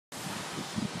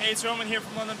Hey, it's Roman here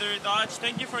from Londonderry Dodge.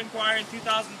 Thank you for inquiring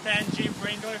 2010 Jeep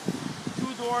Wrangler.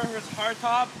 Two-door with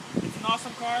hardtop. It's an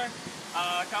awesome car.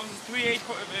 Comes with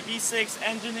 3.8 V6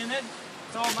 engine in it.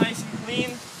 It's all nice and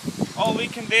clean. All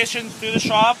week conditioned through the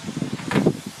shop.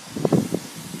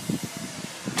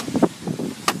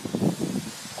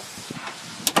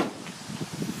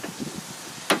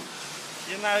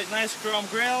 You have a nice chrome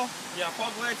grille. You have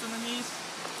fog lights underneath.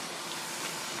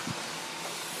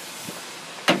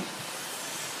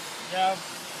 You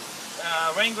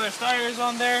have Wrangler tires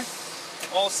on there,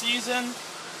 all season.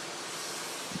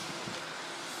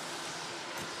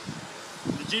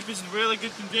 The Jeep is in really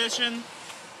good condition.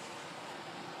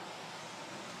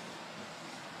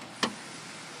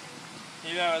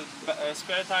 You have a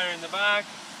spare tire in the back.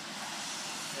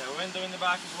 You have a window in the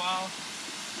back as well.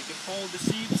 You can fold the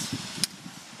seats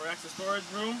for extra storage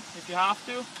room if you have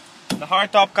to. The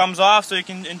hardtop comes off so you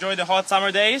can enjoy the hot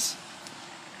summer days.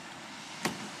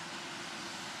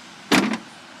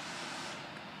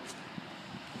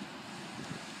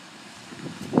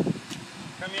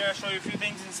 Come here, I'll show you a few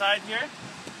things inside here.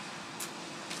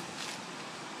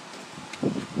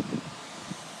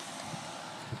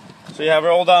 So you have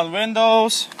roll down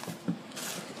windows.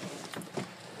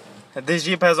 This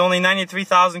Jeep has only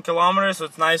 93,000 kilometers, so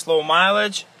it's nice low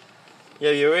mileage. You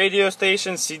have your radio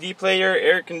station, CD player,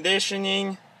 air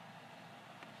conditioning,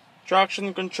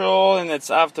 traction control, and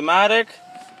it's automatic.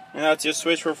 And that's your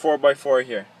switch for 4x4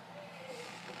 here.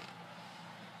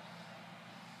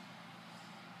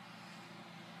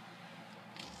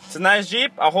 It's a nice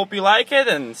Jeep. I hope you like it,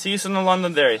 and see you soon in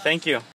Londonderry. Thank you.